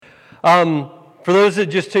For those that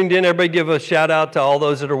just tuned in, everybody give a shout out to all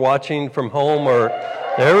those that are watching from home or,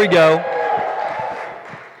 there we go.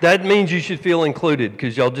 That means you should feel included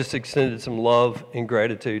because y'all just extended some love and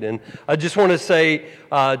gratitude. And I just want to say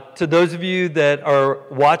to those of you that are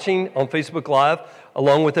watching on Facebook Live,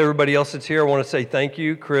 along with everybody else that's here, I want to say thank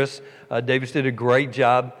you. Chris Davis did a great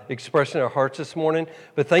job expressing our hearts this morning.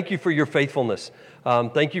 But thank you for your faithfulness.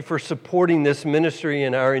 Thank you for supporting this ministry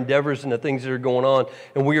and our endeavors and the things that are going on.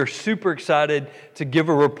 And we are super excited to give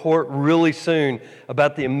a report really soon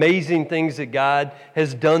about the amazing things that God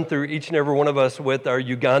has done through each and every one of us with our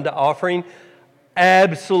Uganda offering.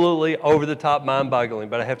 Absolutely over-the-top, mind-boggling,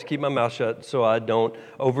 but I have to keep my mouth shut so I don't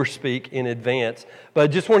overspeak in advance. But I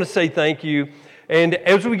just want to say thank you. And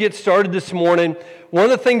as we get started this morning, one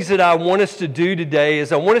of the things that I want us to do today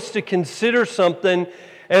is I want us to consider something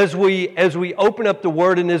as we open up the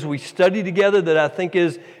Word and as we study together that I think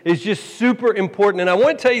is just super important. And I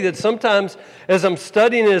want to tell you that sometimes as I'm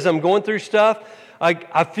studying, as I'm going through stuff,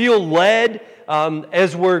 I feel led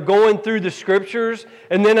as we're going through the Scriptures,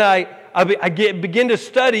 and then I begin to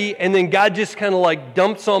study, and then God just kind of like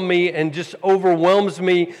dumps on me and just overwhelms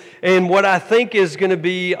me. And what I think is going to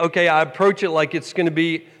be, okay, I approach it like it's going to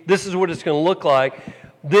be, this is what it's going to look like.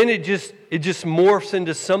 Then it just morphs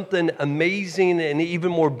into something amazing and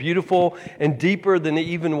even more beautiful and deeper than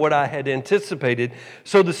even what I had anticipated.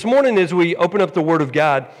 So this morning as we open up the Word of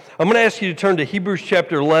God, I'm going to ask you to turn to Hebrews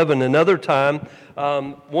chapter 11 another time,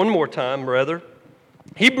 one more time rather.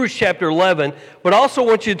 Hebrews chapter 11, but I also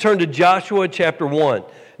want you to turn to Joshua chapter 1.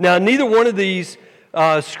 Now, neither one of these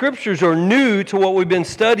scriptures are new to what we've been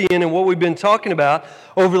studying and what we've been talking about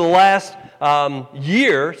over the last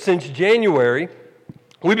year since January.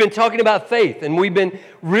 We've been talking about faith, and we've been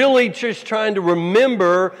really just trying to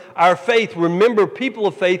remember our faith, remember people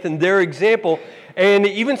of faith and their example, and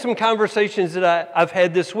even some conversations that I've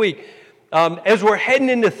had this week. As we're heading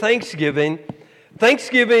into Thanksgiving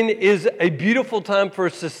is a beautiful time for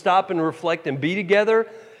us to stop and reflect and be together,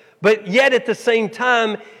 but yet at the same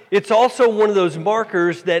time, it's also one of those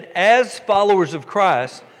markers that as followers of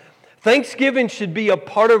Christ, Thanksgiving should be a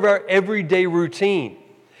part of our everyday routine.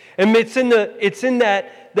 And it's in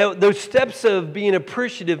those steps of being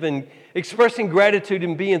appreciative and expressing gratitude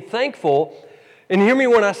and being thankful, and hear me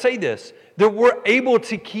when I say this, that we're able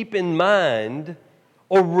to keep in mind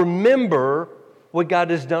or remember what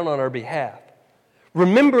God has done on our behalf.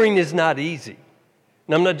 Remembering is not easy.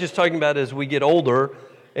 And I'm not just talking about as we get older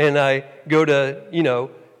and I go to,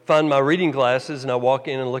 find my reading glasses and I walk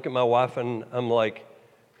in and look at my wife and I'm like,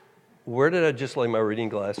 where did I just lay my reading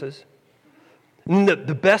glasses? And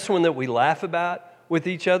the best one that we laugh about with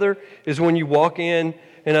each other is when you walk in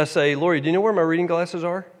and I say, Lori, do you know where my reading glasses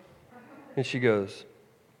are? And she goes,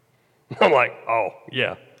 I'm like, oh,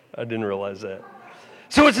 yeah, I didn't realize that.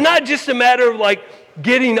 So it's not just a matter of like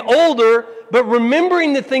getting older, but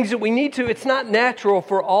remembering the things that we need to. It's not natural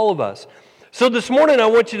for all of us. So this morning I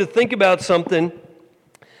want you to think about something.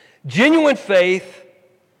 Genuine faith,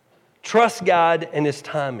 trust God and His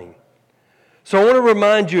timing. So I want to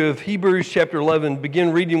remind you of Hebrews chapter 11.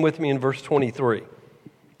 Begin reading with me in verse 23.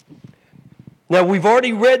 Now we've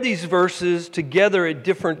already read these verses together at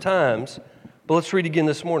different times, but let's read again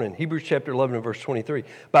this morning. Hebrews chapter 11 and verse 23.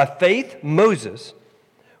 By faith, Moses,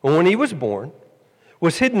 when he was born,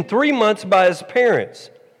 was hidden 3 months by his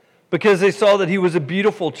parents because they saw that he was a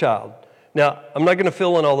beautiful child. Now, I'm not going to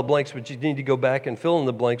fill in all the blanks, but you need to go back and fill in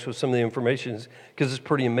the blanks with some of the information because it's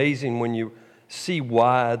pretty amazing when you see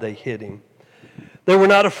why they hid him. They were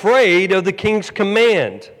not afraid of the king's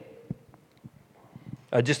command.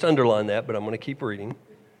 I just underlined that, but I'm going to keep reading.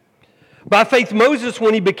 By faith, Moses,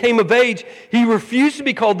 when he became of age, he refused to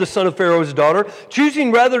be called the son of Pharaoh's daughter,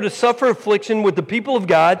 choosing rather to suffer affliction with the people of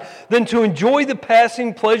God than to enjoy the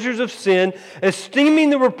passing pleasures of sin,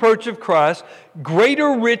 esteeming the reproach of Christ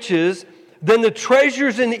greater riches than the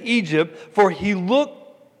treasures in Egypt, for he looked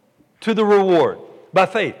to the reward. By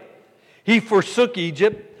faith, he forsook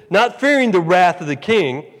Egypt, not fearing the wrath of the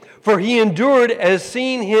king, for he endured as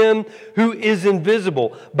seeing him who is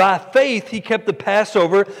invisible. By faith he kept the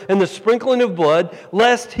Passover and the sprinkling of blood,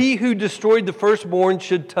 lest he who destroyed the firstborn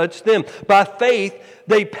should touch them. By faith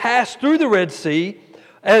they passed through the Red Sea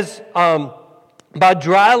as by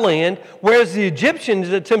dry land, whereas the Egyptians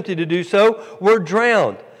attempted to do so were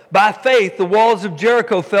drowned. By faith, the walls of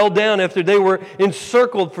Jericho fell down after they were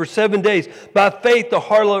encircled for 7 days. By faith, the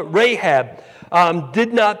harlot Rahab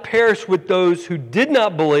did not perish with those who did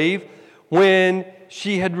not believe when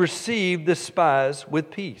she had received the spies with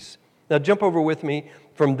peace. Now jump over with me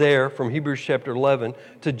from there, from Hebrews chapter 11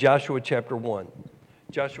 to Joshua chapter 1.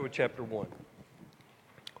 Joshua chapter 1.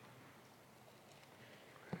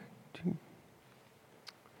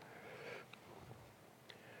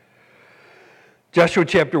 Joshua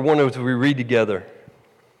chapter 1 as we read together.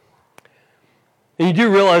 And you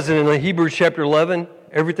do realize that in Hebrews chapter 11,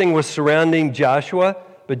 everything was surrounding Joshua,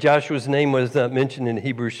 but Joshua's name was not mentioned in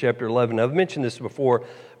Hebrews chapter 11. I've mentioned this before,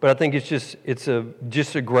 but I think it's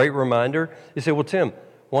just a great reminder. You say, well, Tim,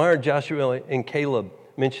 why aren't Joshua and Caleb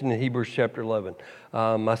mentioned in Hebrews chapter 11?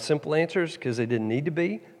 My simple answer is because they didn't need to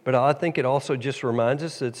be, but I think it also just reminds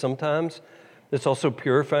us that sometimes it's also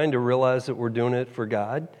purifying to realize that we're doing it for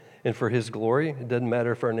God and for His glory. It doesn't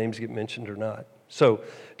matter if our names get mentioned or not. So,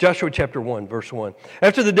 Joshua chapter 1, verse 1.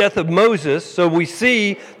 After the death of Moses, so we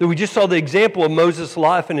see that we just saw the example of Moses'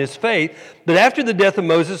 life and his faith, but after the death of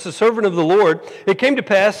Moses, the servant of the Lord, it came to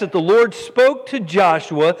pass that the Lord spoke to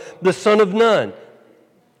Joshua, the son of Nun.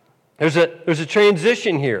 There's a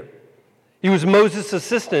transition here. He was Moses'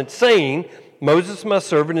 assistant, saying, Moses, my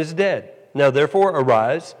servant, is dead. Now therefore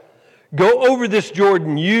arise, go over this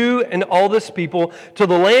Jordan, you and all this people, to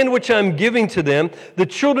the land which I am giving to them, the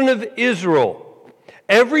children of Israel.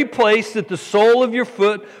 Every place that the sole of your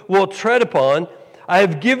foot will tread upon, I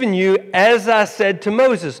have given you, as I said to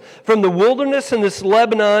Moses, from the wilderness and this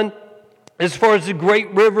Lebanon, as far as the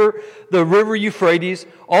great river, the river Euphrates,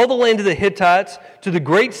 all the land of the Hittites, to the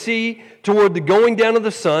great sea, toward the going down of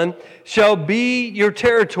the sun, shall be your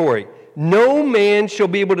territory. No man shall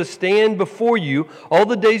be able to stand before you all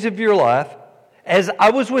the days of your life. As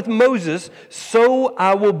I was with Moses, so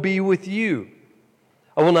I will be with you.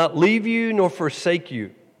 I will not leave you nor forsake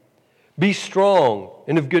you. Be strong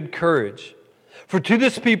and of good courage. For to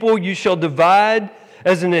this people you shall divide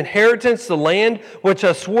as an inheritance the land which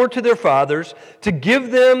I swore to their fathers, to give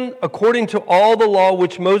them according to all the law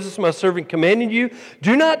which Moses my servant commanded you.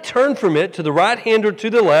 Do not turn from it to the right hand or to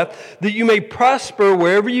the left, that you may prosper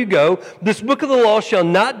wherever you go. This book of the law shall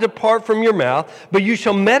not depart from your mouth, but you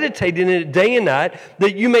shall meditate in it day and night,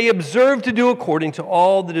 that you may observe to do according to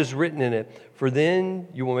all that is written in it. For then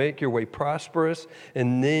you will make your way prosperous,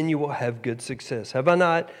 and then you will have good success. Have I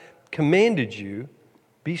not commanded you?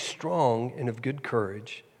 Be strong and of good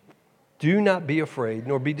courage. Do not be afraid,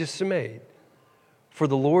 nor be dismayed, for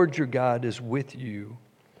the Lord your God is with you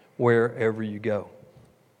wherever you go.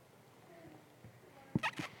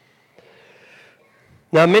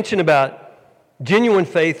 Now, I mentioned about genuine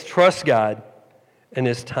faith, trust God, and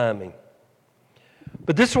His timing.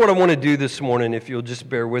 But this is what I want to do this morning, if you'll just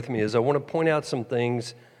bear with me, is I want to point out some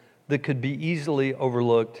things that could be easily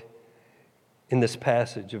overlooked in this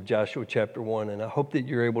passage of Joshua chapter 1, and I hope that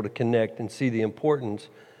you're able to connect and see the importance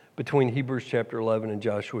between Hebrews chapter 11 and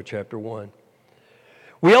Joshua chapter 1.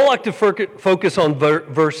 We all like to focus on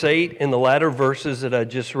verse 8 and the latter verses that I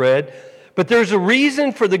just read, but there's a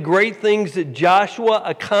reason for the great things that Joshua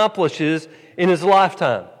accomplishes in his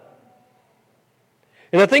lifetime.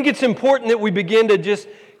 And I think it's important that we begin to just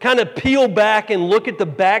kind of peel back and look at the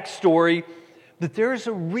backstory, that there's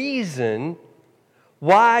a reason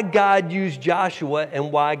why God used Joshua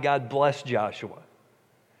and why God blessed Joshua.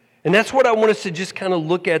 And that's what I want us to just kind of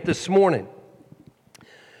look at this morning.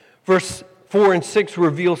 Verse 4 and 6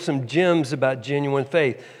 reveal some gems about genuine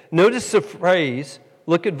faith. Notice the phrase,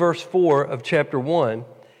 look at verse 4 of chapter 1,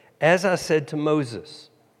 as I said to Moses.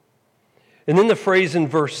 And then the phrase in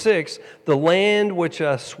verse 6, the land which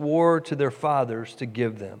I swore to their fathers to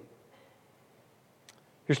give them.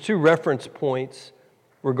 There's two reference points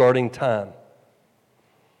regarding time.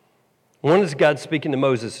 One is God speaking to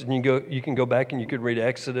Moses, and you can go back and you could read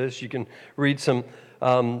Exodus, you can read some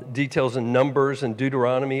details in Numbers and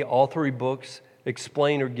Deuteronomy. All three books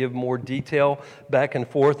explain or give more detail back and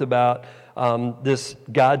forth about this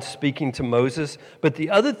God speaking to Moses. But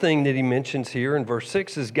the other thing that he mentions here in verse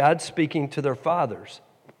 6 is God speaking to their fathers,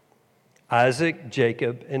 Isaac,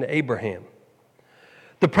 Jacob, and Abraham.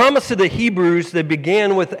 The promise of the Hebrews that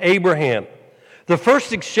began with Abraham. The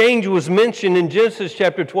first exchange was mentioned in Genesis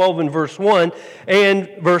chapter 12 and verse 1 and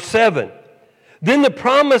verse 7. Then the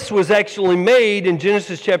promise was actually made in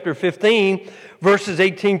Genesis chapter 15, verses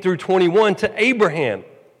 18 through 21 to Abraham.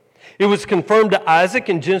 It was confirmed to Isaac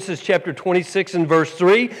in Genesis chapter 26 and verse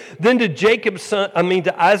 3, then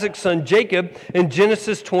to Isaac's son Jacob in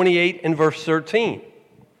Genesis 28 and verse 13.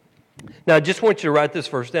 Now I just want you to write this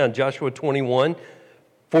verse down, Joshua 21,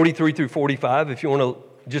 43 through 45, if you want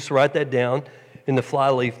to just write that down in the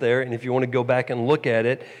flyleaf there, and if you want to go back and look at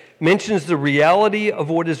it, mentions the reality of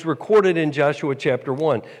what is recorded in Joshua chapter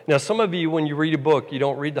 1. Now, some of you, when you read a book, you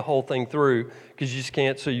don't read the whole thing through because you just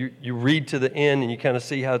can't, so you read to the end and you kind of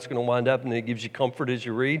see how it's going to wind up, and it gives you comfort as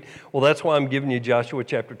you read. Well, that's why I'm giving you Joshua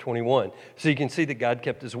chapter 21, so you can see that God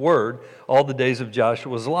kept His word all the days of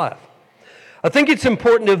Joshua's life. I think it's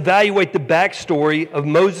important to evaluate the backstory of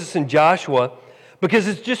Moses and Joshua Because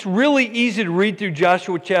it's just really easy to read through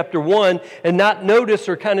Joshua chapter 1 and not notice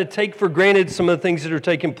or kind of take for granted some of the things that are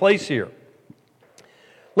taking place here.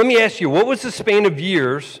 Let me ask you, what was the span of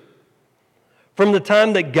years from the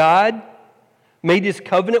time that God made his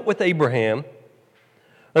covenant with Abraham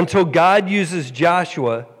until God uses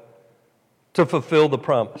Joshua to fulfill the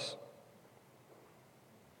promise?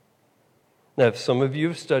 Now, if some of you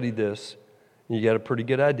have studied this, and you got a pretty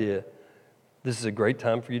good idea, this is a great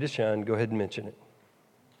time for you to shine. Go ahead and mention it.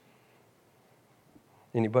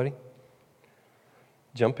 Anybody?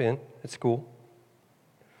 Jump in. It's cool.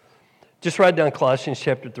 Just write down Colossians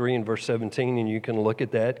chapter 3 and verse 17, and you can look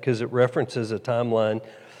at that because it references a timeline.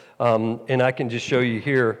 And I can just show you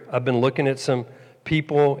here. I've been looking at some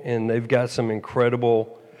people, and they've got some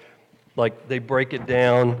incredible, like they break it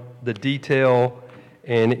down, the detail,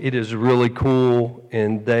 and it is really cool.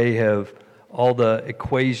 And they have all the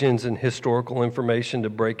equations and historical information to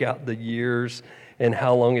break out the years and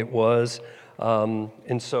how long it was.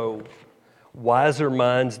 And so wiser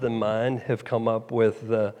minds than mine have come up with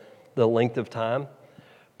the length of time.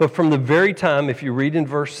 But from the very time, if you read in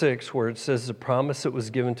verse 6, where it says the promise that was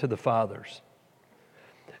given to the fathers,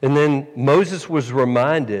 and then Moses was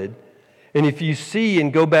reminded, and if you see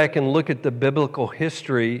and go back and look at the biblical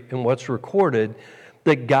history and what's recorded,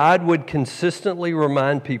 that God would consistently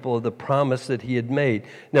remind people of the promise that he had made.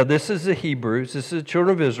 Now, this is the Hebrews, this is the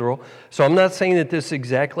children of Israel, so I'm not saying that this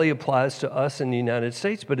exactly applies to us in the United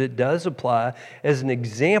States, but it does apply as an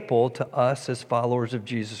example to us as followers of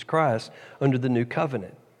Jesus Christ under the new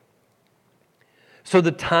covenant. So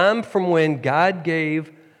the time from when God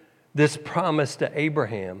gave this promise to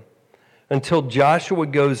Abraham until Joshua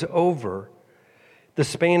goes over, the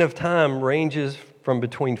span of time ranges from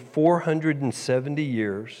between 470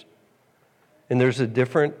 years, and there's a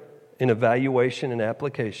different in evaluation and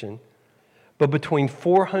application, but between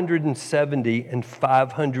 470 and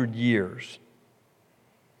 500 years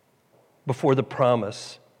before the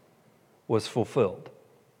promise was fulfilled.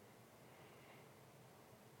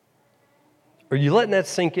 Are you letting that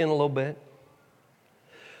sink in a little bit?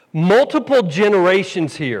 Multiple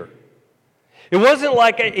generations here. It wasn't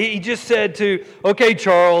like he just said to, okay,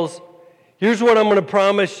 Charles, here's what I'm going to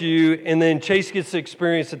promise you, and then Chase gets to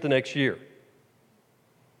experience it the next year.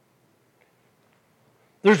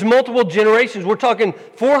 There's multiple generations. We're talking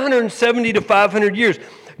 470 to 500 years.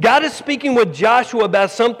 God is speaking with Joshua about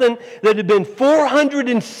something that had been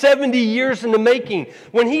 470 years in the making.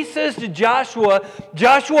 When he says to Joshua,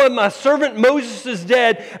 Joshua, my servant Moses is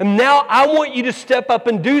dead, and now I want you to step up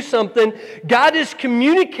and do something, God is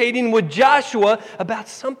communicating with Joshua about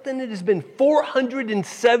something that has been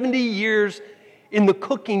 470 years in the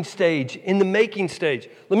cooking stage, in the making stage.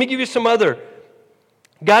 Let me give you some other.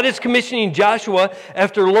 God is commissioning Joshua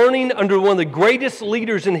after learning under one of the greatest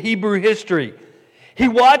leaders in Hebrew history. He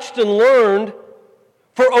watched and learned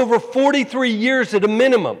for over 43 years at a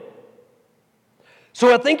minimum.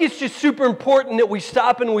 So I think it's just super important that we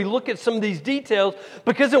stop and we look at some of these details,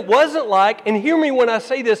 because it wasn't like, and hear me when I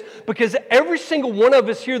say this, because every single one of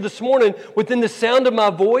us here this morning within the sound of my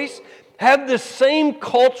voice have the same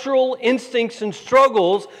cultural instincts and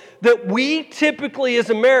struggles that we typically as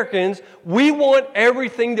Americans, we want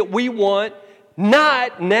everything that we want,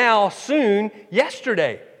 not now, soon,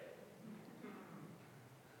 yesterday.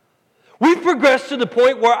 We've progressed to the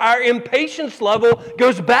point where our impatience level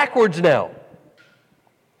goes backwards now.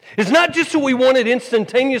 It's not just that we want it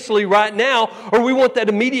instantaneously right now, or we want that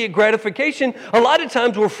immediate gratification. A lot of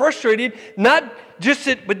times we're frustrated, not just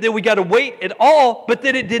that we got to wait at all, but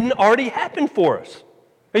that it didn't already happen for us.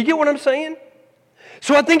 You get what I'm saying?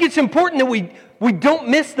 So I think it's important that we don't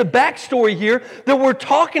miss the backstory here, that we're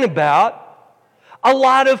talking about a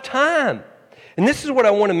lot of time. And this is what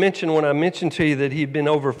I want to mention when I mentioned to you that he'd been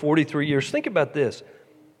over 43 years. Think about this.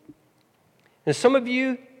 And some of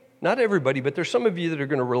you, not everybody, but there's some of you that are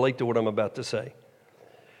going to relate to what I'm about to say.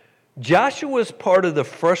 Joshua's part of the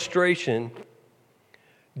frustration.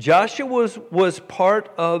 Joshua was part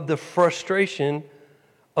of the frustration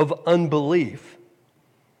of unbelief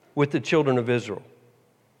with the children of Israel.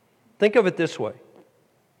 Think of it this way.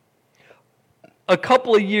 A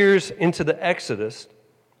couple of years into the Exodus,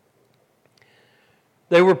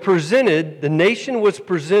 the nation was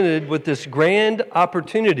presented with this grand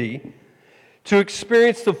opportunity to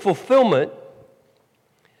experience the fulfillment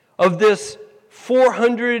of this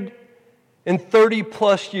 430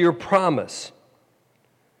 plus year promise.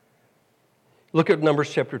 Look at Numbers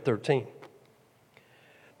chapter 13.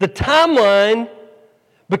 The timeline,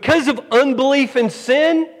 because of unbelief and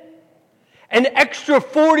sin, an extra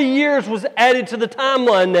 40 years was added to the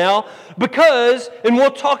timeline now because, and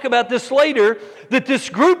we'll talk about this later, that this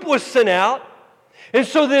group was sent out, And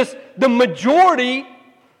so the majority,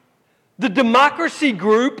 the democracy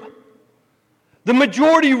group, the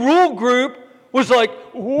majority rule group was like,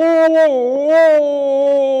 whoa.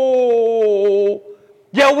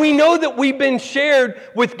 Yeah, we know that we've been shared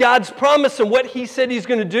with God's promise and what He said He's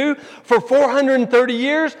going to do for 430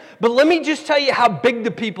 years, but let me just tell you how big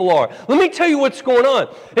the people are. Let me tell you what's going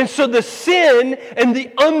on. And so the sin and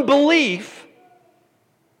the unbelief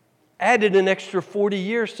added an extra 40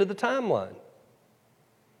 years to the timeline.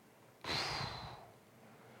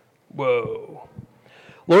 Whoa.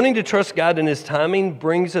 Learning to trust God in His timing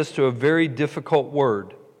brings us to a very difficult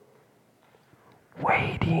word.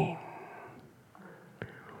 Waiting.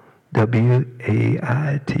 W-A-I-T-I-N-G.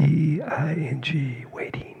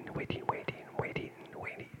 Waiting.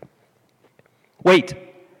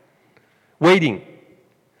 Waiting.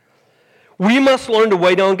 We must learn to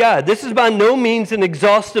wait on God. This is by no means an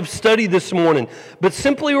exhaustive study this morning, but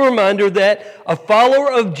simply a reminder that a follower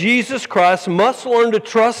of Jesus Christ must learn to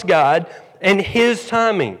trust God and His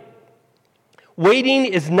timing. Waiting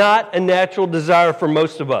is not a natural desire for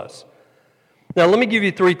most of us. Now, let me give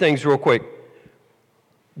you 3 things real quick.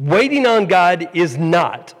 Waiting on God is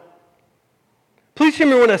not. Please hear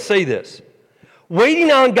me when I say this. Waiting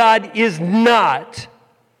on God is not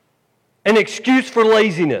an excuse for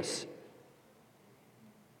laziness.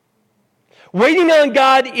 Waiting on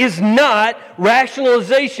God is not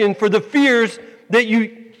rationalization for the fears that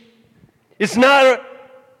you... It's not a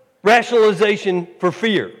rationalization for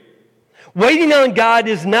fear. Waiting on God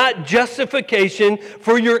is not justification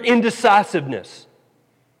for your indecisiveness.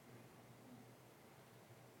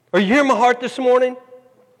 Are you hearing my heart this morning?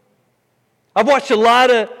 I've watched a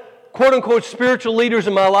lot of quote-unquote spiritual leaders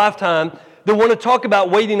in my lifetime that want to talk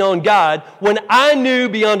about waiting on God when I knew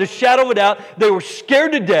beyond a shadow of a doubt they were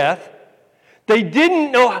scared to death. They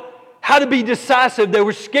didn't know how to be decisive. They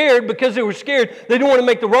were scared because they were scared. They didn't want to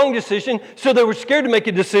make the wrong decision, so they were scared to make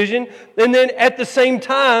a decision. And then at the same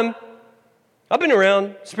time, I've been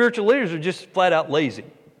around spiritual leaders who are just flat out lazy.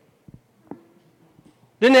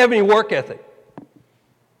 Didn't have any work ethic.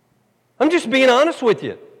 I'm just being honest with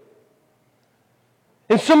you.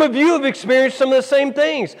 And some of you have experienced some of the same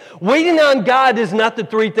things. Waiting on God is not the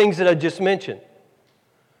 3 things that I just mentioned.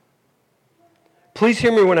 Please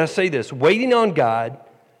hear me when I say this. Waiting on God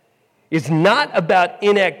is not about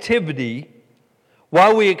inactivity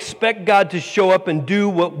while we expect God to show up and do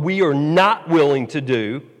what we are not willing to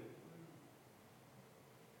do.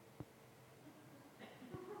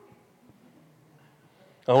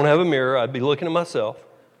 I don't have a mirror. I'd be looking at myself.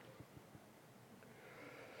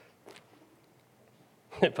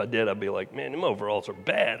 If I did, I'd be like, man, them overalls are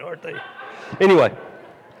bad, aren't they? Anyway.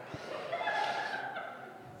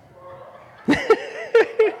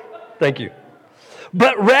 Thank you.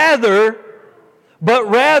 But rather,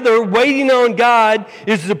 waiting on God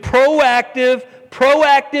is the proactive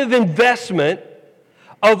investment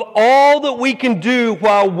of all that we can do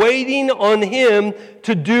while waiting on Him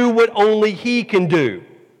to do what only He can do.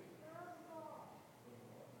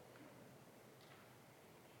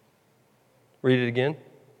 Read it again?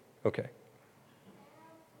 Okay.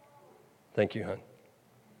 Thank you, hon.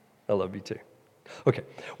 I love you too. Okay.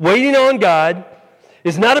 Waiting on God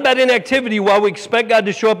is not about inactivity while we expect God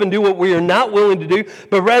to show up and do what we are not willing to do,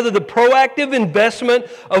 but rather the proactive investment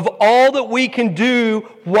of all that we can do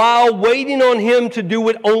while waiting on Him to do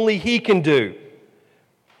what only He can do.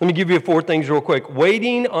 Let me give you 4 things real quick.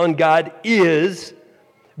 Waiting on God is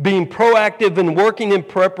being proactive and working in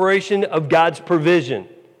preparation of God's provision.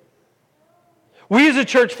 We as a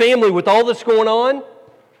church family, with all this going on,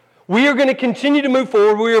 we are going to continue to move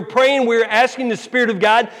forward. We are praying, we are asking the Spirit of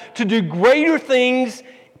God to do greater things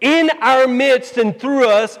in our midst and through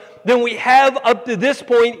us than we have up to this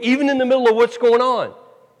point, even in the middle of what's going on.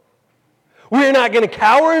 We are not going to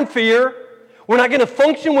cower in fear. We're not going to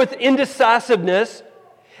function with indecisiveness.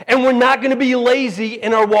 And we're not going to be lazy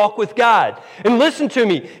in our walk with God. And listen to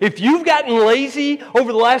me, if you've gotten lazy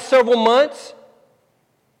over the last several months,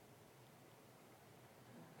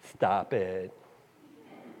 stop it.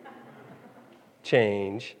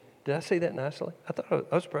 Change. Did I say that nicely? I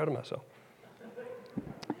was proud of myself.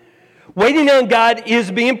 Waiting on God is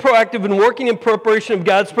being proactive and working in preparation of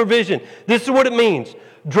God's provision. This is what it means.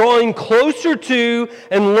 Drawing closer to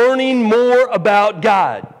and learning more about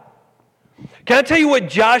God. Can I tell you what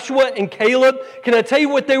Joshua and Caleb, can I tell you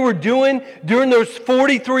what they were doing during those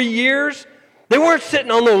 43 years? They weren't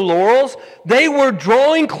sitting on their laurels. They were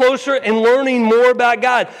drawing closer and learning more about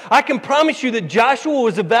God. I can promise you that Joshua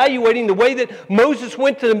was evaluating the way that Moses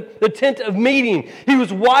went to the tent of meeting. He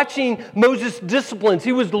was watching Moses' disciplines.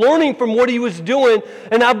 He was learning from what he was doing.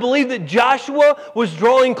 And I believe that Joshua was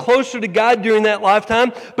drawing closer to God during that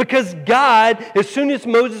lifetime because God, as soon as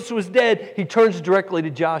Moses was dead, he turns directly to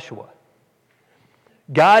Joshua.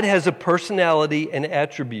 God has a personality and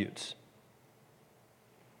attributes.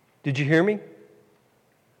 Did you hear me?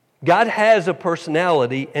 God has a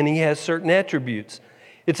personality and He has certain attributes.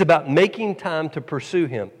 It's about making time to pursue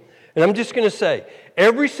Him. And I'm just going to say,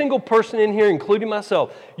 every single person in here, including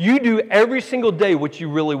myself, you do every single day what you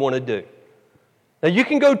really want to do. Now you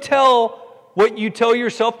can go tell what you tell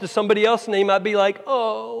yourself to somebody else and they might be like,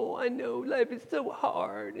 oh, I know life is so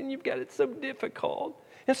hard and you've got it so difficult.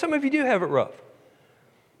 And some of you do have it rough.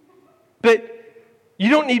 But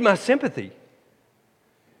you don't need my sympathy.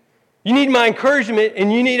 You need my encouragement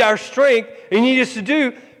and you need our strength and you need us to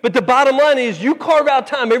do. But the bottom line is you carve out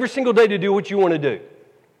time every single day to do what you want to do.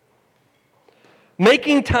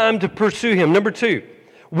 Making time to pursue Him. Number 2,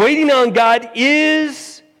 waiting on God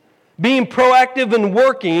is being proactive and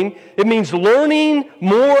working. It means learning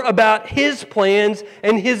more about His plans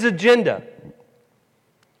and His agenda.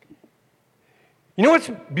 You know what's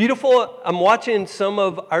beautiful? I'm watching some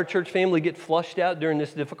of our church family get flushed out during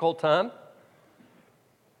this difficult time.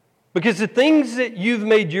 Because the things that you've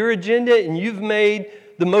made your agenda and you've made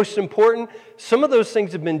the most important, some of those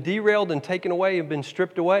things have been derailed and taken away and been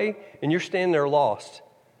stripped away, and you're standing there lost.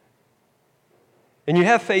 And you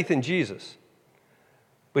have faith in Jesus,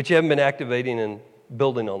 but you haven't been activating and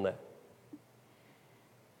building on that.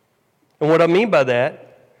 And what I mean by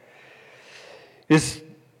that is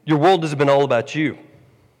your world has been all about you.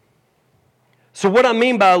 So what I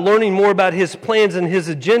mean by learning more about His plans and His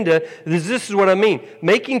agenda is this is what I mean.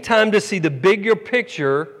 Making time to see the bigger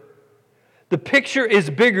picture. The picture is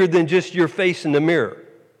bigger than just your face in the mirror.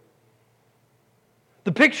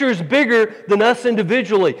 The picture is bigger than us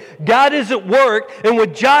individually. God is at work, and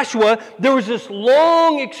with Joshua, there was this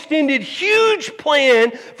long, extended, huge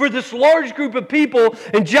plan for this large group of people,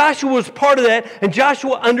 and Joshua was part of that, and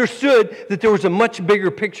Joshua understood that there was a much bigger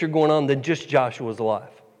picture going on than just Joshua's life.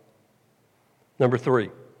 Number 3,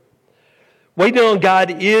 waiting on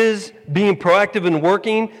God is being proactive and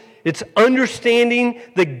working. It's understanding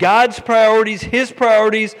that God's priorities, His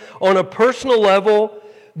priorities on a personal level,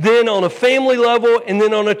 then on a family level, and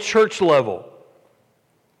then on a church level.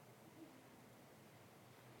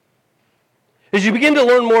 As you begin to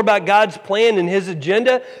learn more about God's plan and His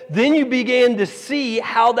agenda, then you begin to see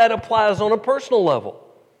how that applies on a personal level.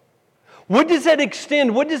 What does that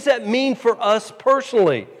extend? What does that mean for us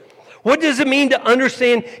personally? What does it mean to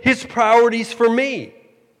understand His priorities for me?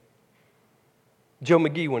 Joe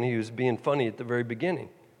McGee, when he was being funny at the very beginning,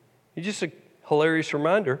 he's just a hilarious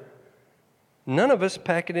reminder. None of us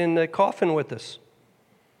pack it in the coffin with us.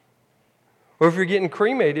 Or if you're getting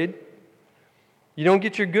cremated, you don't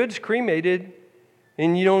get your goods cremated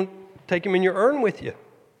and you don't take them in your urn with you.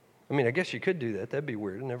 I mean, I guess you could do that. That'd be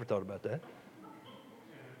weird. I never thought about that.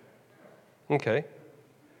 Okay.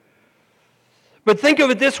 But think of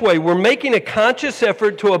it this way. We're making a conscious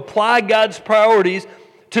effort to apply God's priorities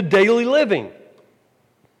to daily living.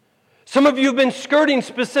 Some of you have been skirting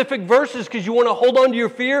specific verses because you want to hold on to your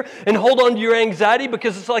fear and hold on to your anxiety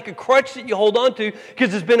because it's like a crutch that you hold on to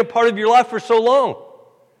because it's been a part of your life for so long.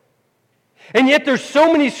 And yet there's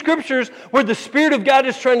so many scriptures where the Spirit of God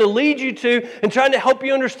is trying to lead you to and trying to help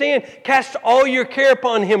you understand. Cast all your care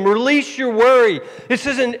upon Him. Release your worry. It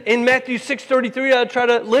says in Matthew 6:33, I try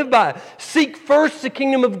to live by. Seek first the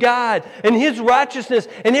kingdom of God and His righteousness,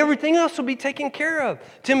 and everything else will be taken care of.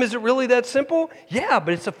 Tim, is it really that simple? Yeah,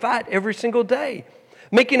 but it's a fight every single day.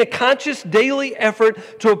 Making a conscious daily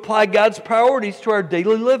effort to apply God's priorities to our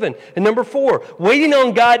daily living. And number 4, waiting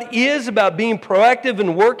on God is about being proactive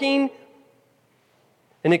and working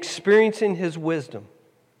and experiencing His wisdom.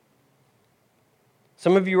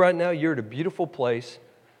 Some of you right now, you're at a beautiful place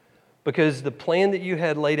because the plan that you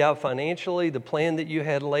had laid out financially, the plan that you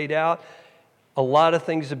had laid out, a lot of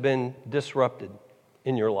things have been disrupted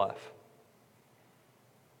in your life.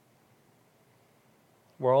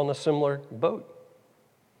 We're all in a similar boat.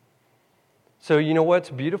 So you know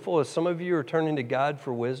what's beautiful is some of you are turning to God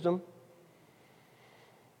for wisdom.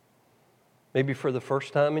 Maybe for the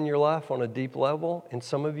first time in your life on a deep level, and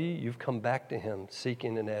some of you, you've come back to Him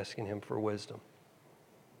seeking and asking Him for wisdom.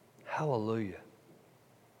 Hallelujah.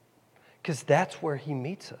 Because that's where He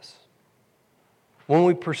meets us. When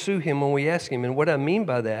we pursue Him, when we ask Him. And what I mean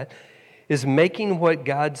by that is making what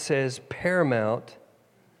God says paramount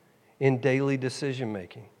in daily decision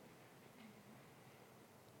making.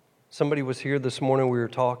 Somebody was here this morning, we were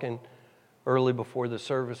talking early before the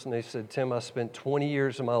service, and they said, Tim, I spent 20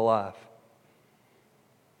 years of my life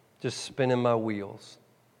just spinning my wheels.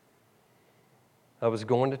 I was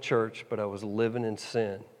going to church, but I was living in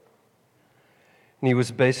sin. And he was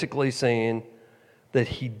basically saying that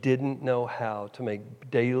he didn't know how to make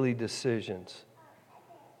daily decisions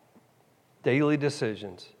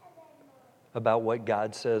about what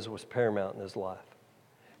God says was paramount in his life.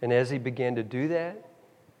 And as he began to do that,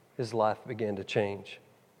 his life began to change.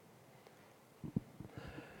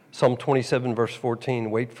 Psalm 27, verse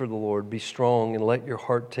 14, wait for the Lord, be strong, and let your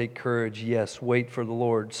heart take courage. Yes, wait for the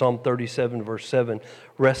Lord. Psalm 37, verse 7,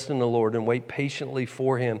 rest in the Lord and wait patiently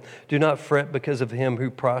for him. Do not fret because of him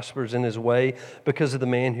who prospers in his way, because of the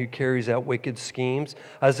man who carries out wicked schemes.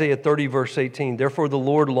 Isaiah 30, verse 18, therefore the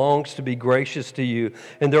Lord longs to be gracious to you,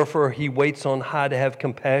 and therefore he waits on high to have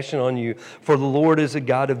compassion on you. For the Lord is a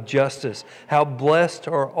God of justice. How blessed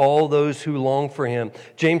are all those who long for him.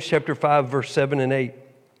 James chapter 5, verse 7 and 8.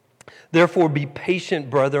 Therefore, be patient,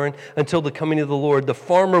 brethren, until the coming of the Lord. The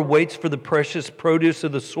farmer waits for the precious produce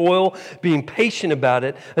of the soil, being patient about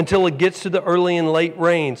it until it gets to the early and late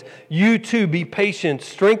rains. You too, be patient,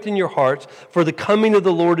 strengthen your hearts, for the coming of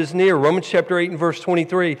the Lord is near. Romans chapter 8 and verse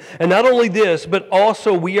 23. And not only this, but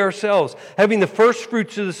also we ourselves, having the first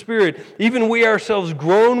fruits of the Spirit, even we ourselves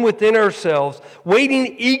groan within ourselves,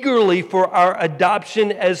 waiting eagerly for our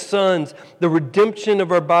adoption as sons, the redemption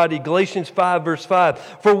of our body. Galatians 5, verse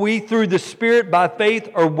 5. For we through the Spirit by faith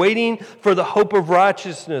are waiting for the hope of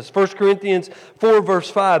righteousness. 1 Corinthians 4 verse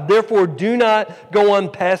 5. Therefore do not go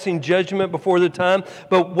on passing judgment before the time,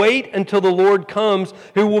 but wait until the Lord comes,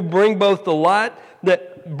 who will bring to light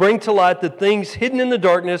the things hidden in the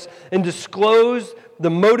darkness and disclose the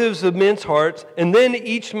motives of men's hearts, and then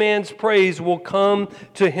each man's praise will come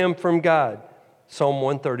to him from God. Psalm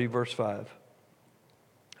 130 verse 5.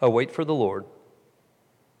 I wait for the Lord.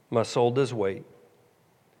 My soul does wait.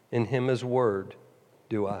 In him his word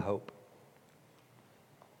do I hope.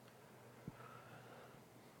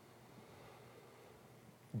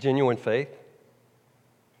 Genuine faith.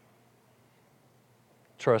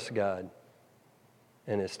 Trust God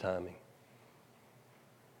and his timing.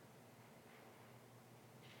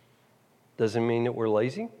 Doesn't mean that we're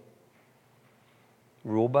lazy,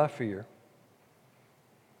 ruled by fear,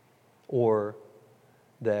 or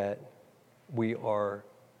that we are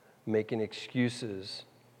making excuses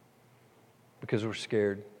because we're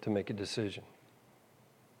scared to make a decision.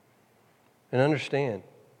 And understand,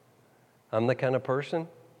 I'm the kind of person,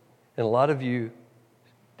 and a lot of you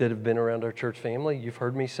that have been around our church family, you've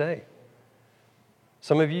heard me say,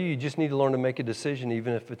 some of you just need to learn to make a decision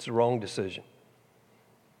even if it's the wrong decision.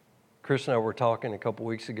 Chris and I were talking a couple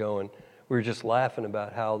weeks ago, and we were just laughing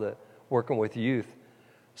about how that working with youth,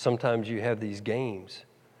 sometimes you have these games.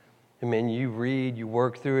 And man, you read, you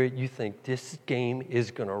work through it, you think this game is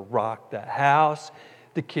going to rock the house.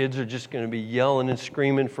 The kids are just going to be yelling and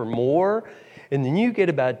screaming for more. And then you get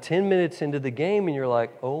about 10 minutes into the game and you're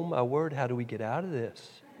like, oh my word, how do we get out of this?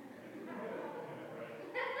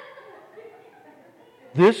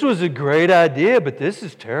 This was a great idea, but this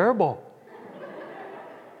is terrible.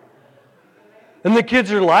 And the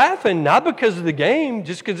kids are laughing, not because of the game,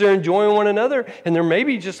 just because they're enjoying one another. And they're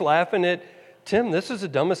maybe just laughing at, Tim, this is the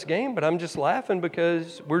dumbest game, but I'm just laughing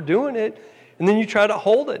because we're doing it. And then you try to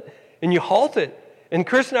hold it, and you halt it. And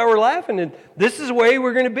Chris and I were laughing, and this is the way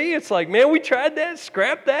we're going to be. It's like, man, we tried that,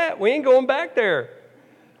 scrap that. We ain't going back there.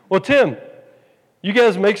 Well, Tim, you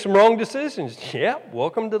guys make some wrong decisions. Yeah,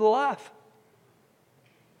 welcome to the life.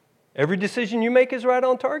 Every decision you make is right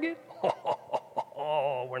on target?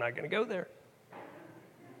 Oh, we're not going to go there.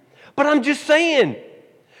 But I'm just saying,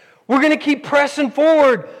 we're going to keep pressing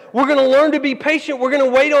forward. We're going to learn to be patient. We're going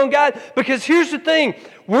to wait on God. Because here's the thing.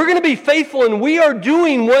 We're going to be faithful, and we are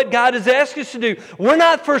doing what God has asked us to do. We're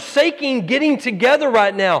not forsaking getting together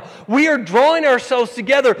right now. We are drawing ourselves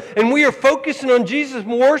together, and we are focusing on Jesus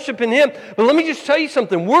and worshiping Him. But let me just tell you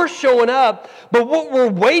something. We're showing up, but what we're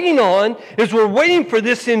waiting on is we're waiting for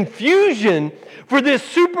this infusion, for this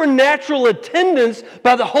supernatural attendance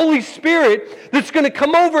by the Holy Spirit that's going to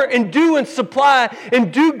come over and do and supply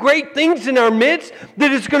and do great things in our midst,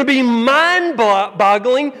 that is going to be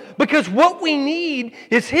mind-boggling, because what we need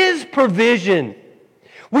is His provision.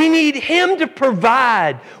 We need Him to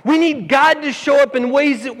provide. We need God to show up in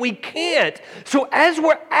ways that we can't. So as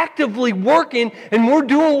we're actively working and we're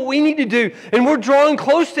doing what we need to do, and we're drawing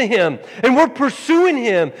close to Him, and we're pursuing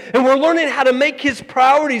Him, and we're learning how to make His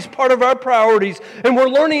priorities part of our priorities, and we're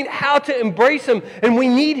learning how to embrace Him, and we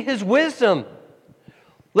need His wisdom.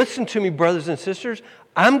 Listen to me, brothers and sisters.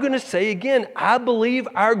 I'm going to say again, I believe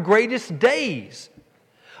our greatest days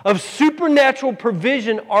of supernatural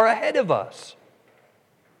provision are ahead of us.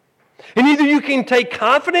 And either you can take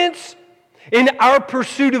confidence in our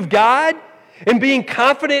pursuit of God and being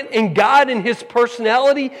confident in God and His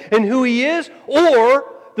personality and who He is,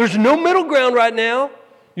 or there's no middle ground right now.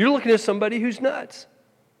 You're looking at somebody who's nuts.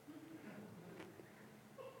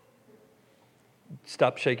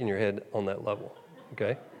 Stop shaking your head on that level,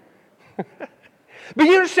 okay? But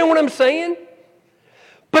you understand what I'm saying?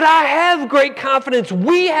 But I have great confidence.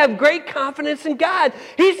 We have great confidence in God.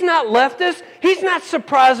 He's not left us. He's not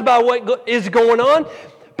surprised by what is going on.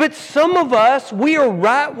 But some of us, we are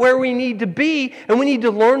right where we need to be, and we need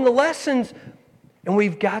to learn the lessons. And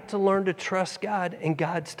we've got to learn to trust God and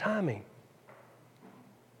God's timing.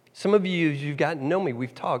 Some of you, as you've gotten to know me,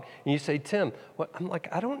 we've talked, and you say, Tim, I'm like,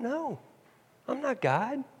 I don't know. I'm not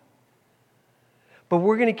God. But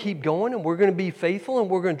we're going to keep going, and we're going to be faithful, and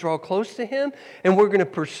we're going to draw close to Him, and we're going to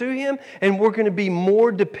pursue Him, and we're going to be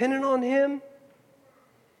more dependent on Him.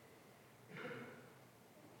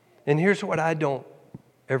 And here's what I don't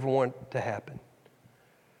ever want to happen.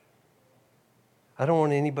 I don't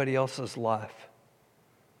want anybody else's life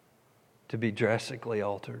to be drastically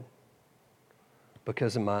altered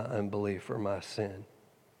because of my unbelief or my sin.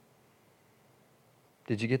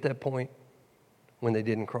 Did you get that point? When they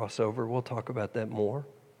didn't cross over. We'll talk about that more.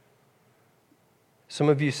 Some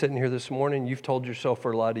of you sitting here this morning, you've told yourself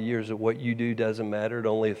for a lot of years that what you do doesn't matter, it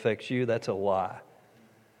only affects you. That's a lie.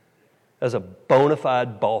 That's a bona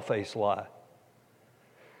fide, bald-faced lie.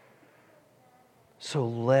 So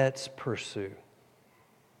let's pursue.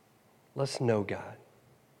 Let's know God.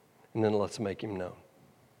 And then let's make Him known.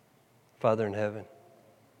 Father in heaven,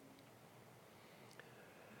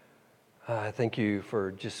 I thank You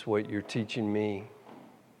for just what You're teaching me.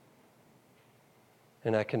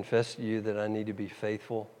 And I confess to You that I need to be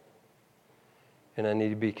faithful. And I need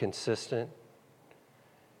to be consistent.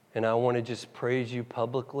 And I want to just praise You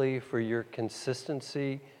publicly for Your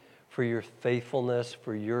consistency, for Your faithfulness,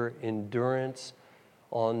 for Your endurance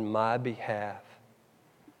on my behalf.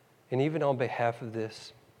 And even on behalf of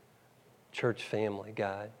this church family,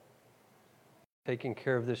 God. Taking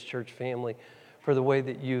care of this church family, for the way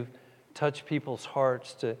that You've touched people's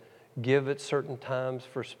hearts to give at certain times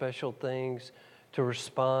for special things, to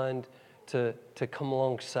respond, to come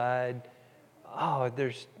alongside. Oh,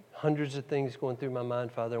 there's hundreds of things going through my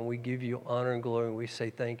mind, Father, and we give You honor and glory, and we say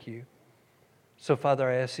thank You. So, Father,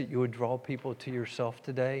 I ask that You would draw people to Yourself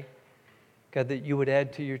today. God, that You would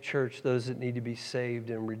add to Your church those that need to be saved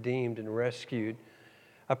and redeemed and rescued.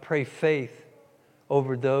 I pray faith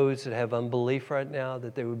over those that have unbelief right now,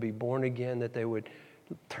 that they would be born again, that they would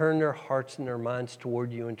turn their hearts and their minds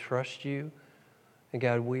toward You and trust You. And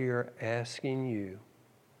God, we are asking You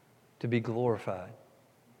to be glorified,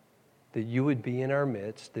 that You would be in our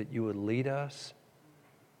midst, that You would lead us,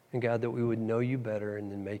 and God, that we would know You better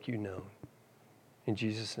and then make You known. In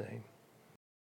Jesus' name.